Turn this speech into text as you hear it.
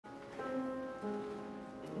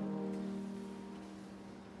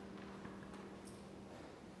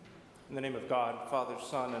In the name of God, Father,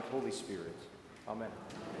 Son, and Holy Spirit. Amen.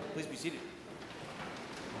 Please be seated.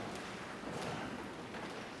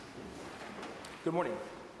 Good morning.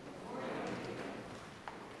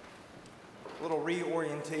 A little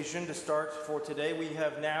reorientation to start for today. We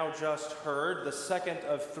have now just heard the second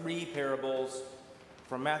of three parables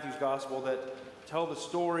from Matthew's Gospel that tell the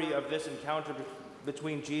story of this encounter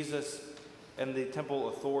between Jesus and the temple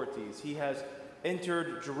authorities. He has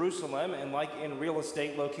entered Jerusalem, and like in real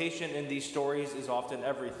estate, location in these stories is often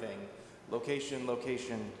everything. Location,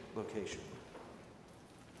 location, location.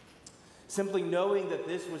 Simply knowing that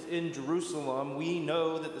this was in Jerusalem, we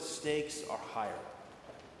know that the stakes are higher.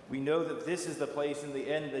 We know that this is the place in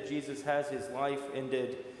the end that Jesus has his life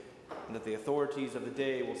ended, and that the authorities of the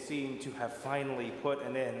day will seem to have finally put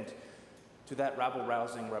an end to that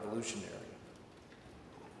rabble-rousing revolutionary.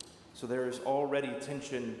 So there is already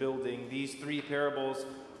tension building. These three parables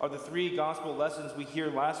are the three gospel lessons we hear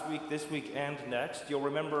last week, this week, and next. You'll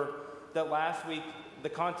remember that last week the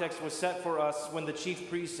context was set for us when the chief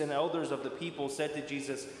priests and elders of the people said to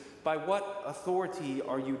Jesus, "By what authority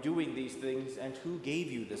are you doing these things, and who gave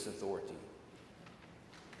you this authority?"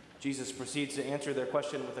 Jesus proceeds to answer their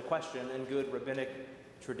question with a question in good rabbinic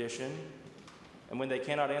tradition. And when they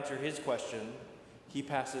cannot answer his question, he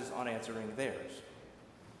passes on answering theirs.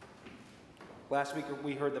 Last week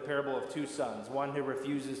we heard the parable of two sons, one who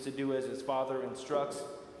refuses to do as his father instructs,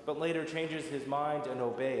 but later changes his mind and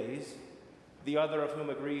obeys, the other of whom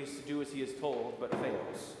agrees to do as he is told, but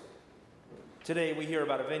fails. Today we hear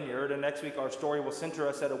about a vineyard, and next week our story will center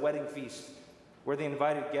us at a wedding feast where the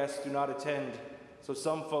invited guests do not attend, so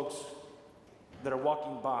some folks that are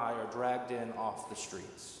walking by are dragged in off the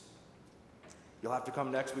streets. You'll have to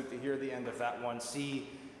come next week to hear the end of that one. See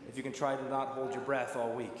if you can try to not hold your breath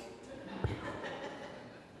all week.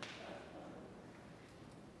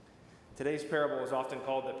 Today's parable is often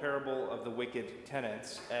called the parable of the wicked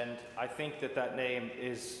tenants, and I think that that name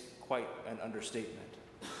is quite an understatement.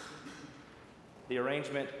 The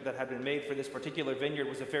arrangement that had been made for this particular vineyard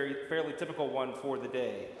was a fairly typical one for the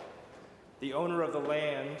day. The owner of the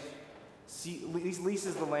land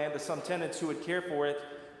leases the land to some tenants who would care for it,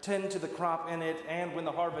 tend to the crop in it, and when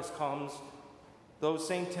the harvest comes, those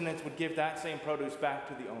same tenants would give that same produce back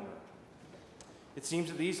to the owner. It seems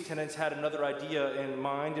that these tenants had another idea in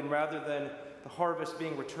mind, and rather than the harvest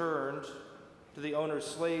being returned to the owner's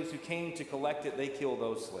slaves who came to collect it, they kill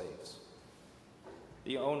those slaves.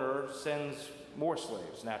 The owner sends more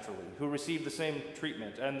slaves, naturally, who receive the same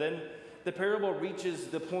treatment, and then the parable reaches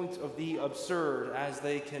the point of the absurd, as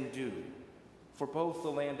they can do, for both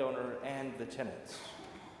the landowner and the tenants.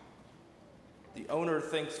 The owner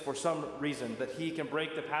thinks for some reason that he can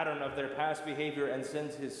break the pattern of their past behavior and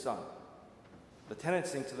sends his son. The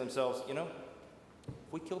tenants think to themselves, if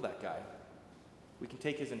we kill that guy, we can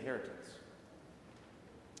take his inheritance.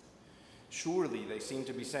 Surely, they seem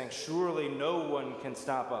to be saying, surely no one can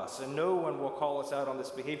stop us, and no one will call us out on this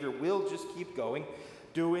behavior. We'll just keep going,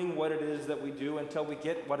 doing what it is that we do until we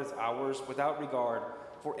get what is ours without regard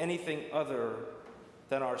for anything other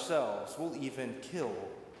than ourselves. We'll even kill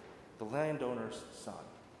the landowner's son.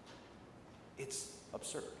 It's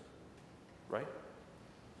absurd, right?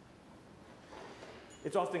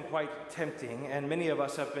 It's often quite tempting, and many of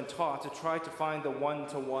us have been taught to try to find the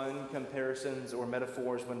one-to-one comparisons or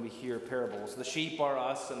metaphors when we hear parables. The sheep are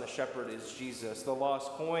us, and the shepherd is Jesus. The lost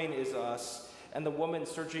coin is us, and the woman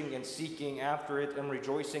searching and seeking after it and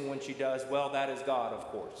rejoicing when she does, well, that is God, of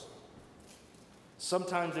course.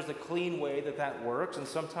 Sometimes there's a clean way that works, and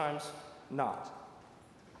sometimes not.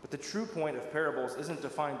 But the true point of parables isn't to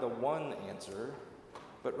find the one answer,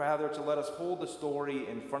 but rather to let us hold the story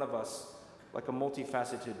in front of us like a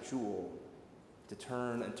multifaceted jewel, to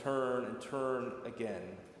turn and turn and turn again,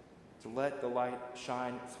 to let the light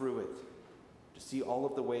shine through it, to see all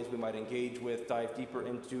of the ways we might engage with, dive deeper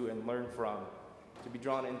into, and learn from, to be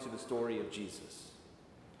drawn into the story of Jesus.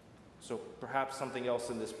 So perhaps something else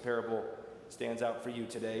in this parable stands out for you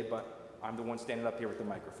today, but I'm the one standing up here with the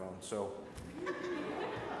microphone, so...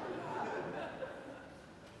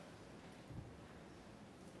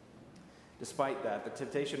 Despite that, the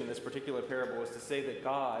temptation in this particular parable is to say that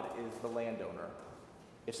God is the landowner.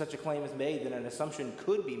 If such a claim is made, then an assumption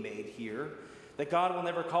could be made here that God will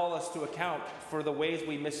never call us to account for the ways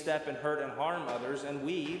we misstep and hurt and harm others, and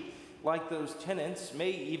we, like those tenants, may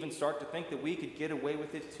even start to think that we could get away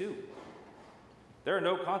with it too. There are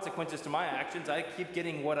no consequences to my actions. I keep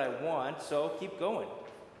getting what I want, so keep going.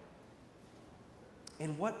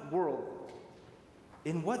 In what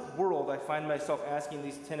world, I find myself asking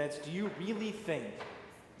these tenants, do you really think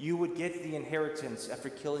you would get the inheritance after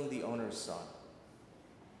killing the owner's son?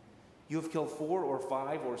 You have killed 4 or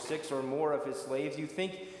 5 or 6 or more of his slaves. You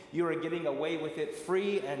think you are getting away with it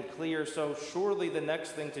free and clear, so surely the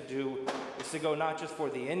next thing to do is to go not just for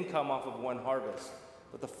the income off of one harvest,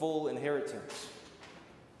 but the full inheritance.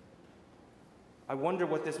 I wonder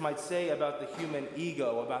what this might say about the human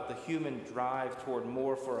ego, about the human drive toward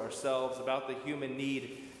more for ourselves, about the human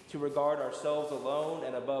need to regard ourselves alone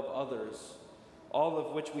and above others, all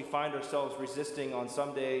of which we find ourselves resisting on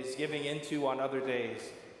some days, giving into on other days,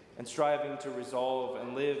 and striving to resolve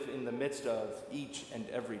and live in the midst of each and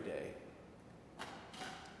every day.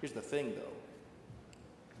 Here's the thing, though.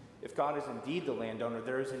 If God is indeed the landowner,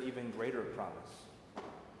 there is an even greater promise.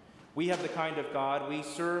 We have the kind of God, we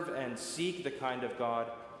serve and seek the kind of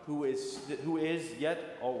God who is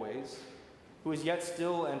yet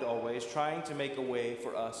still and always trying to make a way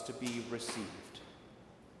for us to be received.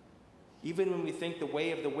 Even when we think the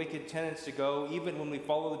way of the wicked tends to go, even when we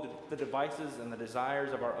follow the devices and the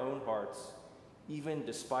desires of our own hearts, even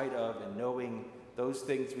despite of and knowing those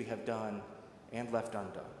things we have done and left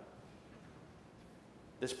undone.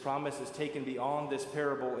 This promise is taken beyond this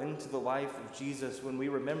parable into the life of Jesus when we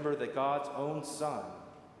remember that God's own Son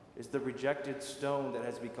is the rejected stone that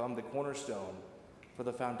has become the cornerstone for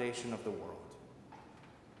the foundation of the world.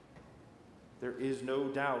 There is no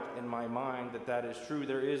doubt in my mind that that is true.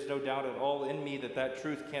 There is no doubt at all in me that that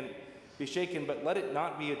truth can be shaken, but let it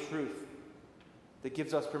not be a truth that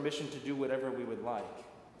gives us permission to do whatever we would like.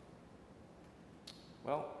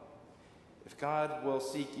 Well, if God will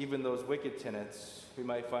seek even those wicked tenets, we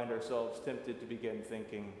might find ourselves tempted to begin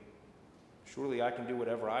thinking, surely I can do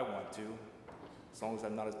whatever I want to, as long as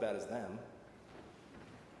I'm not as bad as them.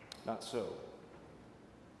 Not so.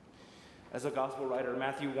 As a gospel writer,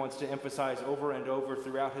 Matthew wants to emphasize over and over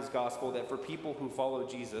throughout his gospel that for people who follow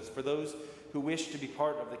Jesus, for those who wish to be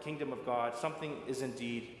part of the kingdom of God, something is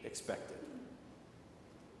indeed expected.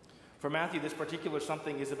 For Matthew, this particular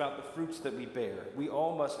something is about the fruits that we bear. We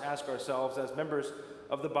all must ask ourselves, as members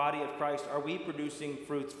of the body of Christ, are we producing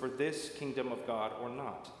fruits for this kingdom of God or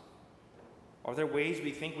not? Are there ways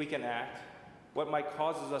we think we can act? What might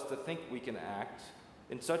cause us to think we can act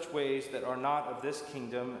in such ways that are not of this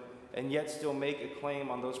kingdom and yet still make a claim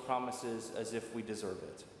on those promises as if we deserve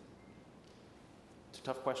it? It's a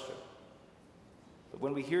tough question. But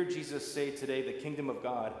when we hear Jesus say today, the kingdom of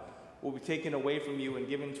God will be taken away from you and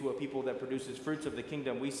given to a people that produces fruits of the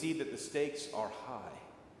kingdom, we see that the stakes are high.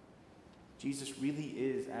 Jesus really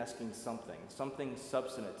is asking something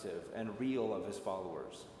substantive and real of his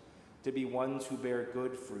followers, to be ones who bear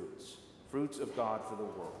good fruits of God for the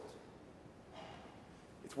world.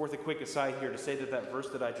 It's worth a quick aside here to say that that verse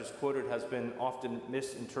that I just quoted has been often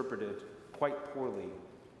misinterpreted quite poorly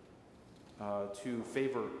to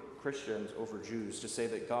favor Christians over Jews, to say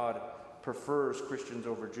that God prefers Christians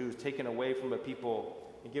over Jews, taken away from a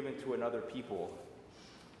people and given to another people.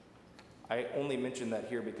 I only mention that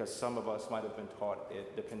here because some of us might have been taught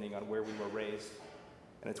it depending on where we were raised.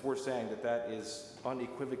 And it's worth saying that that is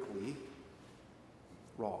unequivocally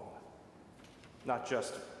wrong. Not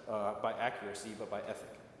just by accuracy, but by ethic.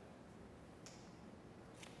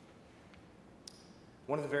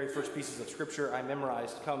 One of the very first pieces of scripture I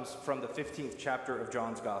memorized comes from the 15th chapter of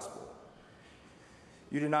John's Gospel.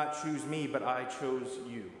 You did not choose me, but I chose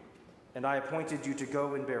you, and I appointed you to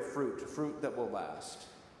go and bear fruit that will last.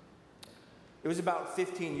 It was about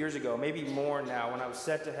 15 years ago, maybe more now, when I was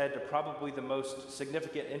set to head to probably the most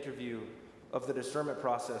significant interview of the discernment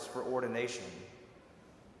process for ordination.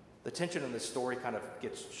 The tension in this story kind of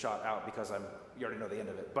gets shot out because you already know the end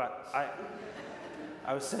of it, but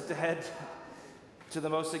I was set to head to the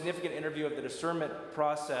most significant interview of the discernment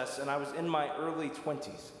process, and I was in my early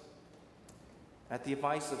 20s. At the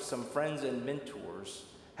advice of some friends and mentors,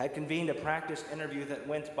 had convened a practice interview that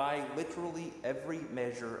went by literally every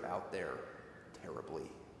measure out there terribly.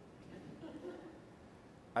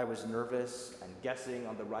 I was nervous and guessing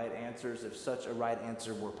on the right answers, if such a right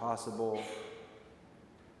answer were possible,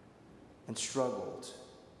 and struggled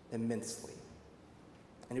immensely.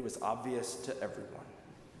 And it was obvious to everyone.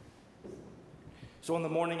 So in the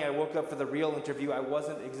morning I woke up for the real interview, I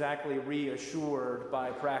wasn't exactly reassured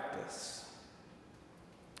by practice.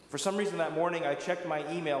 For some reason that morning, I checked my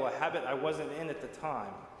email, a habit I wasn't in at the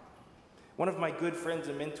time. One of my good friends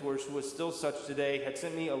and mentors, who is still such today, had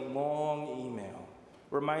sent me a long email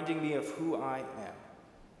reminding me of who I am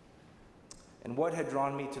and what had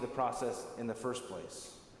drawn me to the process in the first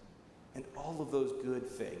place. And all of those good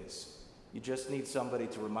things you just need somebody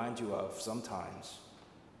to remind you of sometimes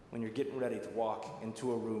when you're getting ready to walk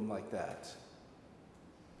into a room like that.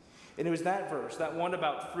 And it was that verse, that one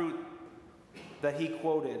about fruit, that he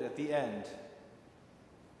quoted at the end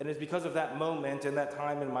And it's because of that moment and that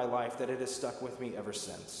time in my life that it has stuck with me ever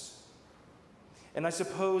since. And I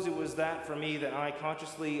suppose it was that for me that I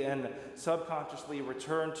consciously and subconsciously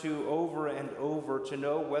return to over and over to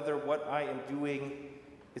know whether what I am doing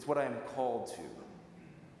is what I am called to.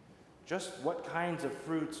 Just what kinds of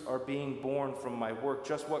fruits are being born from my work,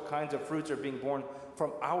 just what kinds of fruits are being born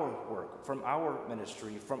from our work, from our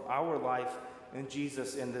ministry, from our life in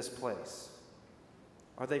Jesus in this place.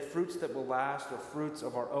 Are they fruits that will last, or fruits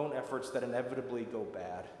of our own efforts that inevitably go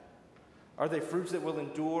bad? Are they fruits that will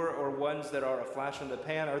endure, or ones that are a flash in the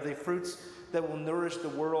pan? Are they fruits that will nourish the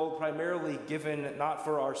world, primarily given not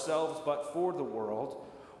for ourselves but for the world?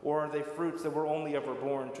 Or are they fruits that were only ever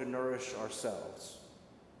born to nourish ourselves?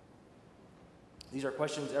 These are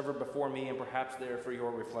questions ever before me, and perhaps they are for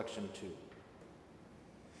your reflection too.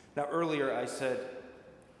 Now, earlier I said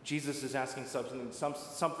Jesus is asking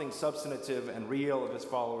something substantive and real of his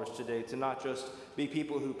followers today, to not just be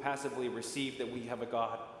people who passively receive that we have a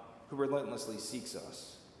God who relentlessly seeks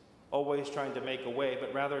us, always trying to make a way,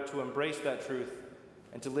 but rather to embrace that truth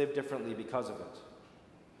and to live differently because of it.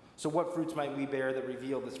 So what fruits might we bear that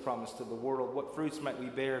reveal this promise to the world? What fruits might we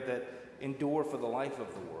bear that endure for the life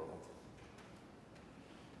of the world?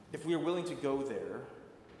 If we are willing to go there,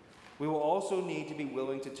 we will also need to be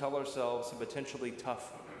willing to tell ourselves some potentially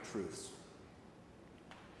tough truths.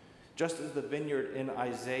 Just as the vineyard in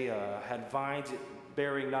Isaiah had vines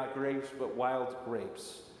bearing not grapes but wild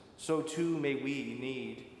grapes, so too may we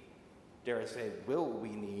need, dare I say, will we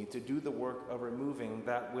need to do the work of removing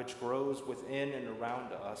that which grows within and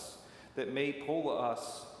around us that may pull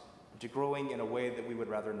us into growing in a way that we would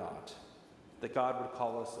rather not, that God would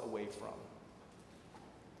call us away from.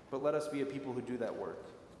 But let us be a people who do that work.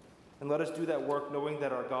 And let us do that work knowing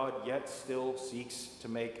that our God yet still seeks to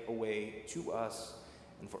make a way to us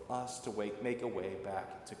and for us to make a way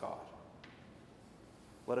back to God.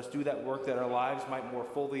 Let us do that work that our lives might more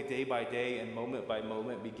fully, day by day and moment by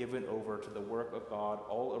moment, be given over to the work of God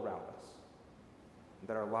all around us. And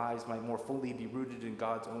that our lives might more fully be rooted in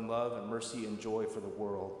God's own love and mercy and joy for the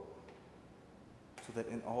world, so that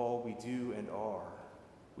in all we do and are,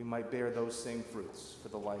 we might bear those same fruits for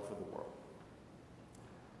the life of the world.